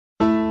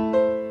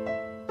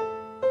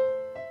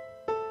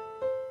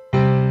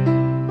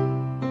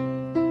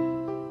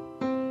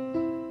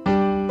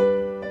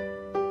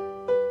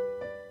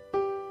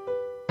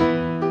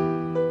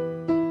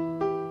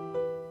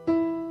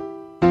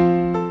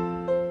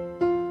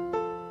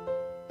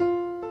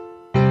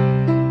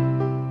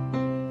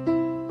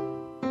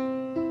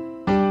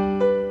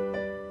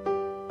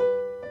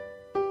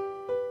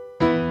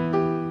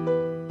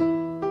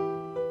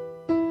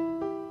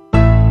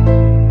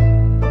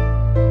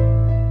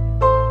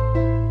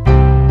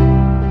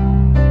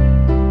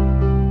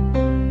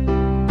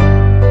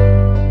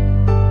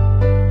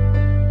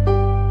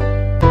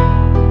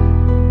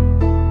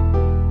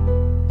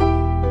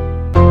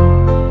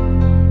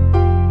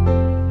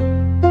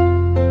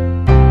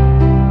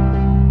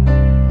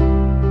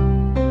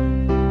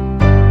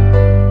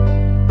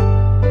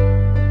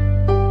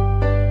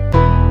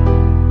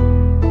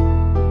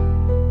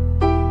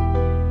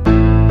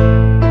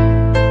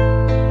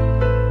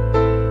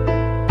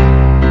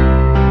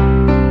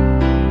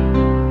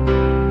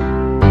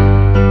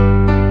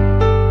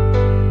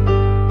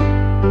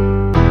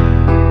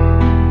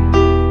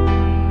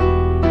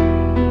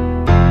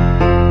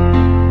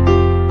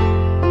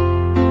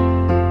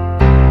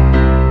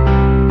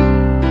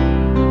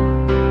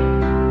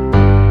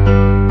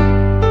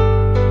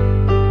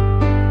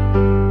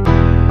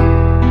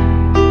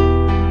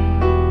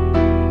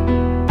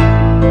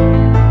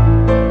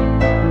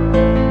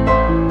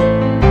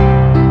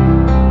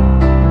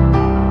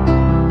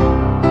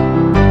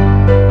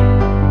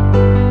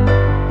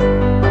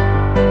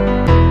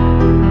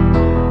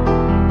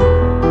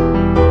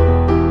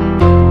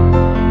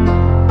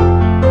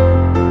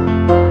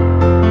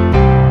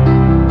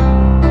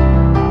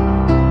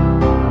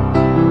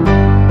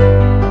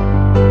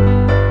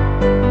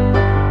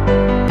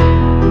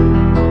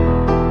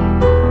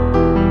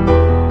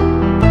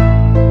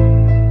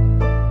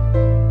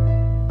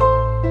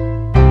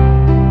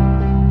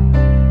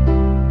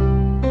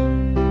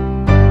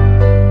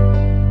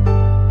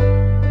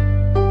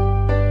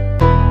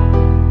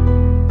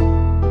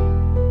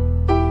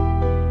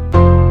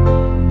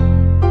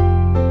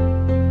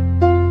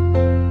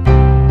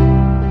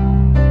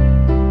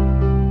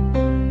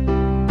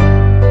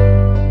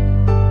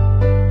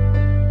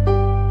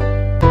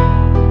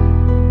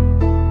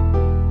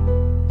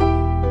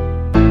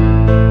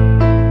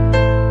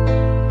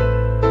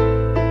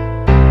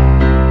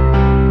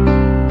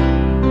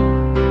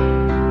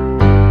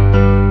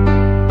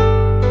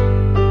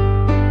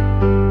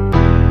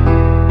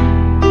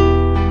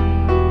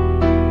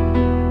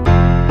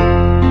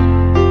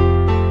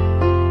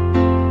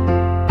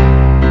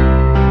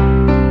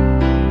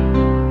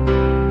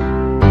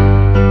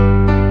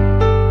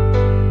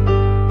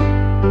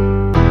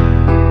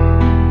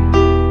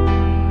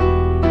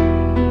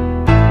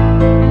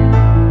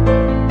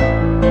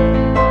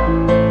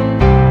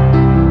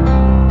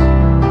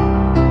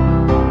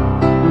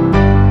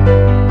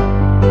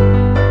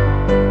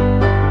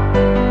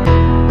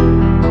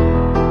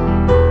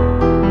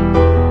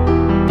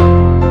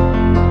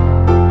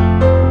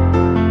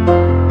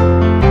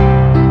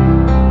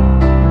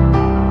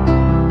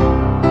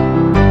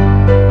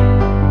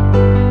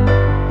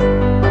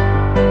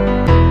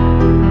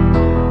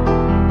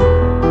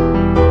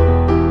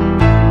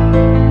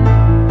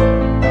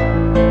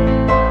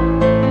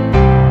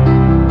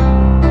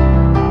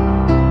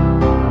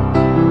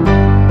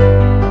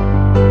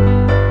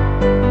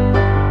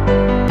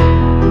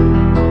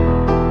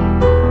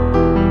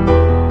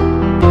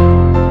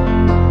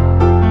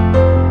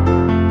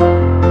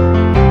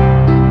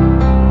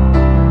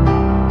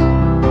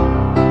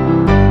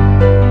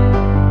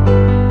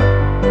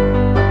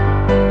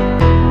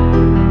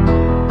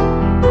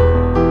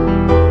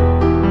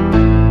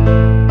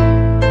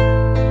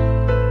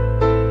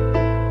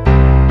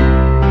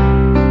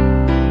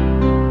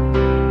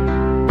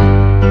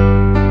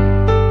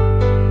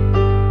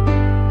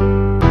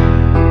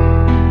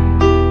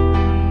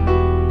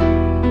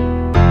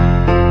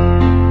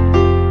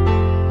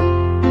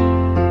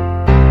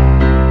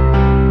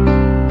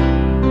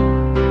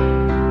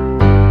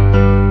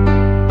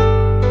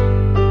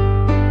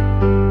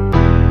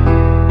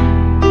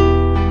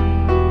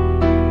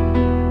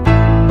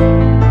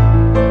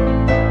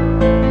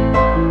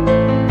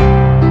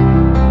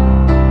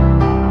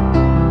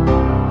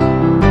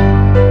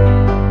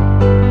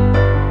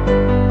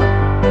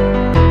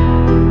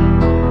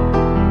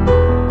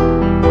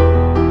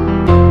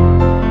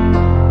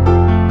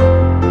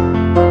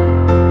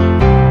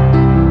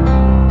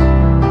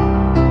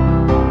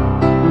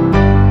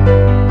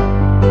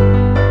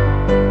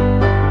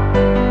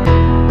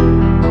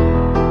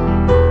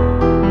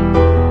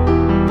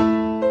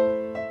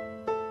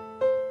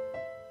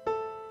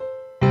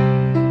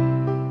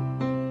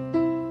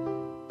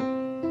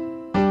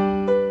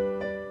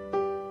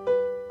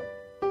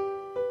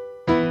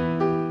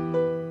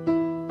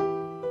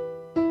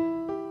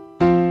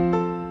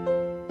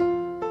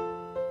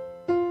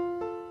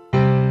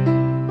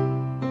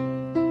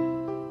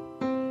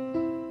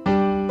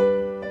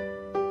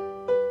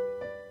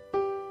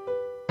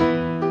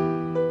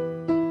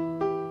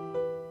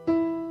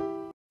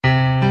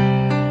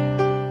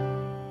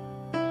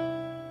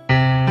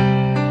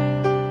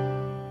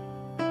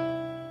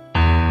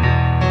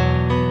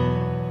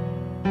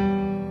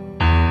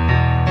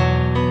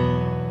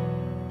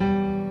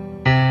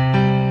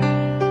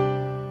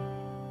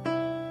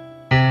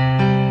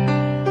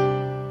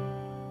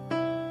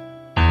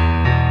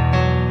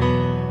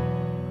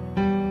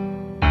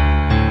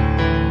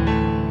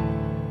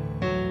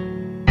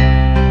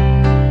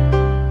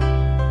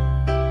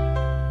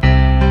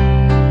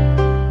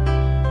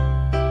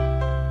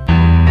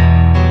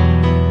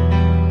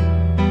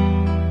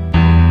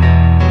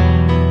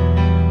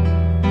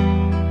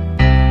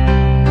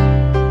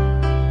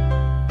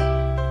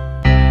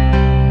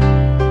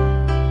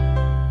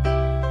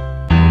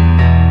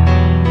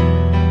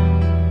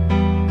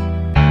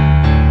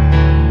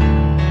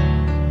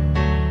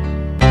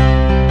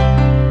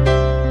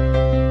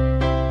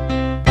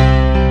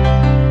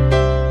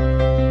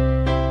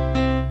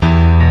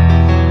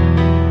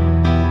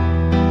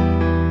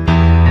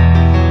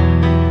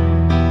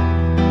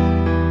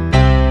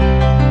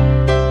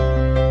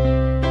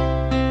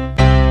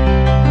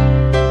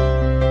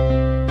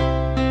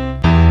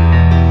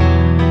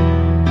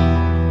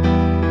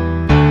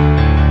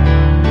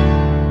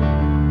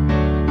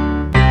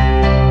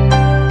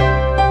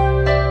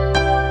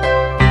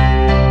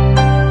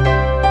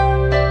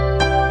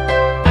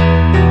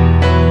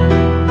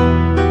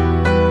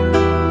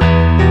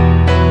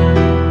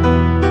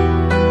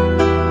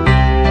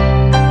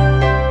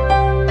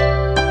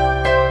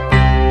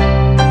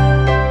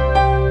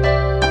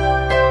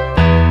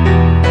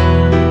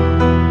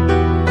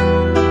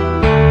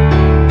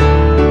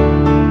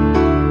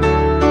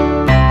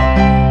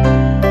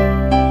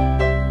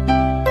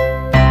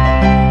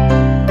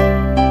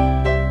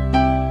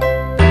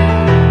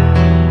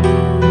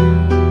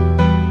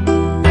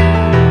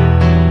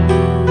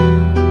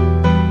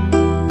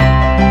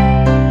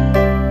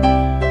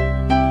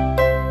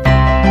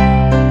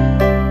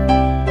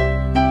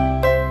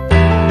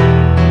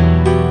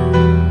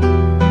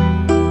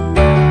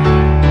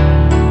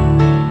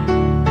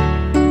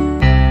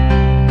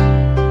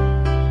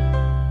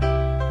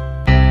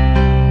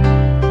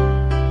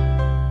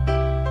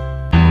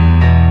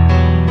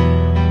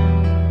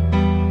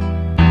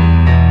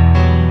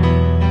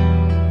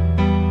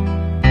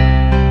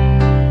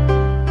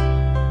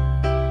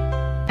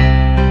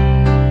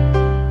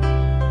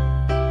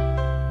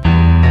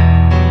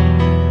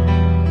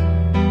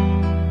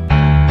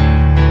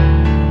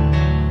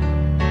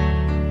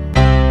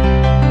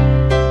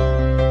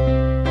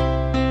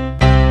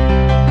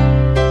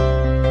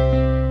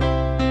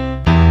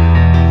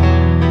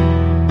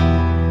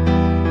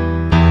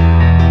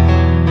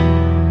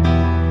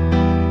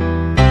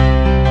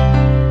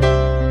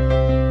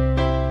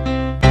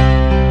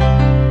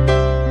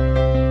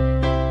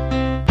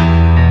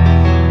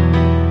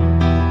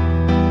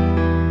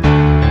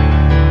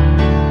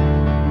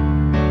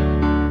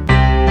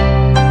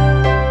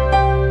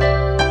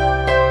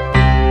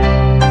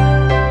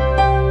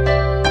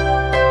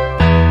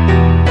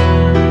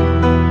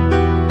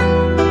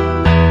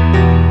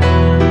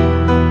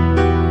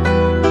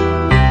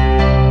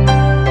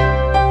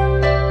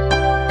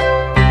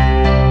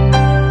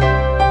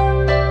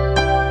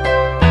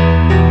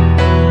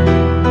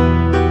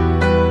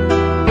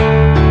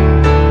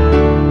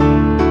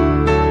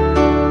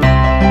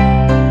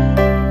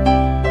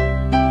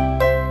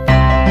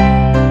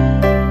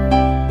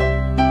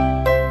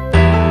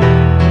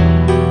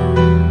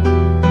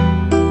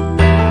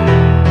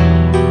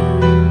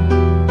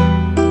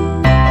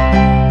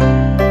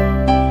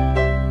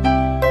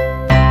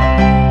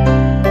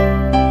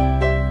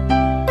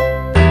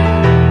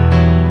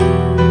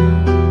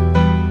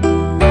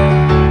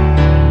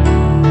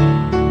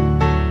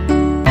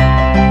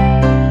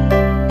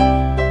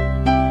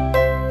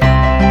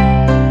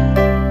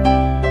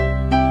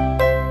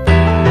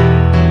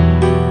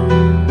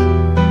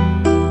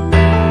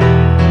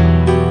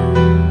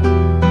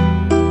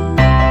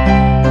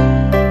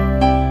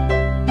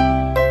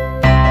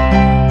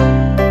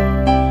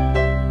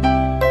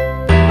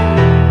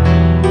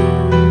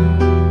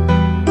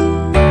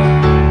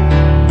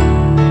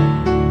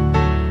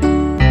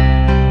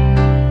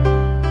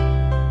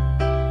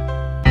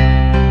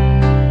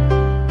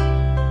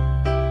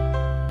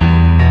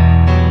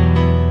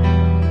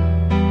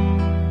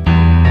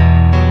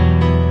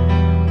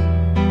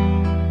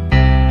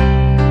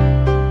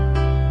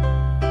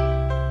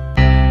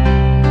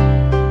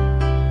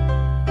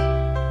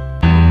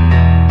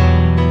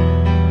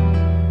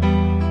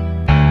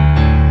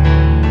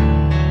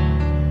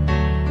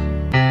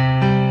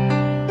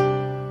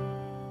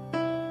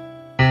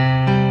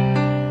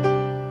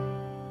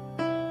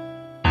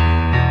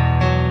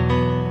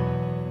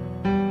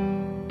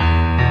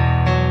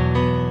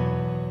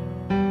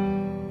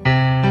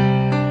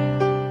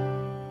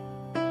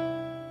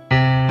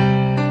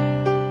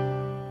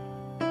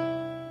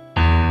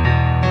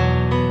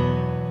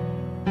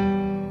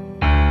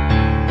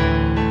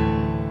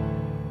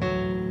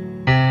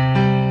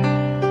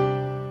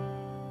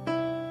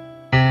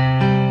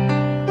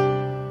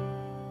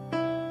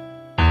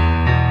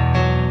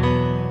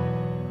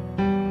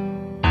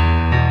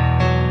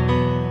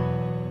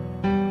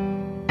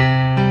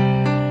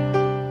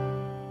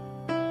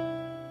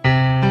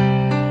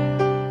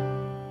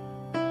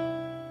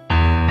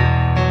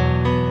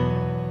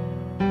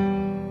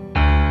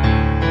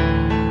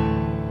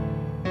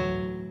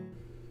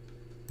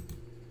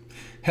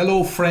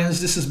Hello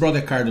friends, this is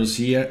Brother Carlos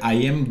here. I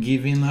am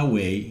giving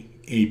away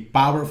a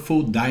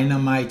powerful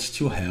dynamite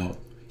to hell,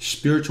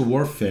 spiritual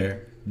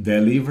warfare,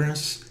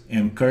 deliverance,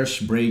 and curse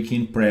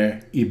breaking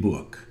prayer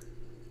ebook.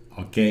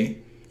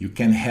 Okay? You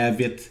can have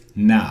it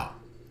now.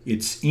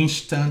 It's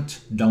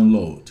instant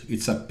download.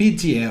 It's a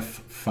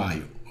PDF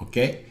file.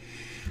 Okay?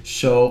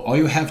 So all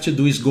you have to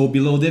do is go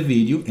below the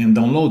video and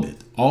download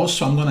it.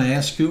 Also, I'm gonna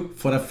ask you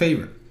for a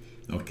favor.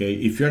 Okay?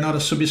 If you're not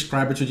a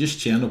subscriber to this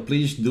channel,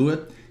 please do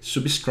it.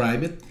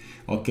 Subscribe it.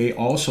 Okay?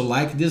 Also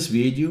like this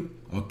video.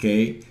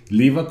 Okay?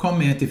 Leave a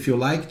comment if you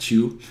like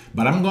to.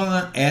 But I'm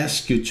gonna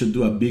ask you to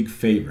do a big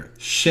favor.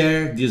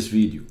 Share this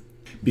video.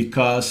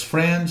 Because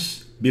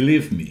friends,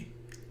 believe me,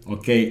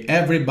 okay,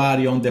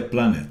 everybody on the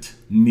planet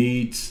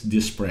needs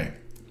this prayer.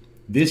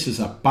 This is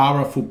a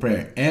powerful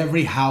prayer.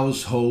 Every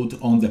household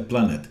on the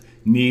planet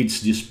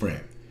needs this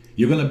prayer.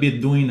 You're going to be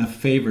doing a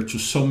favor to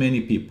so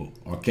many people,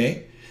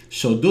 okay?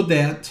 So do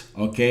that,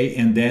 okay?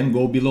 And then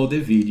go below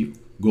the video,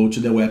 go to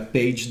the web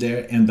page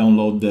there and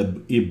download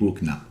the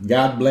ebook now.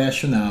 God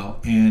bless you now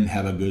and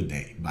have a good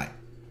day. Bye.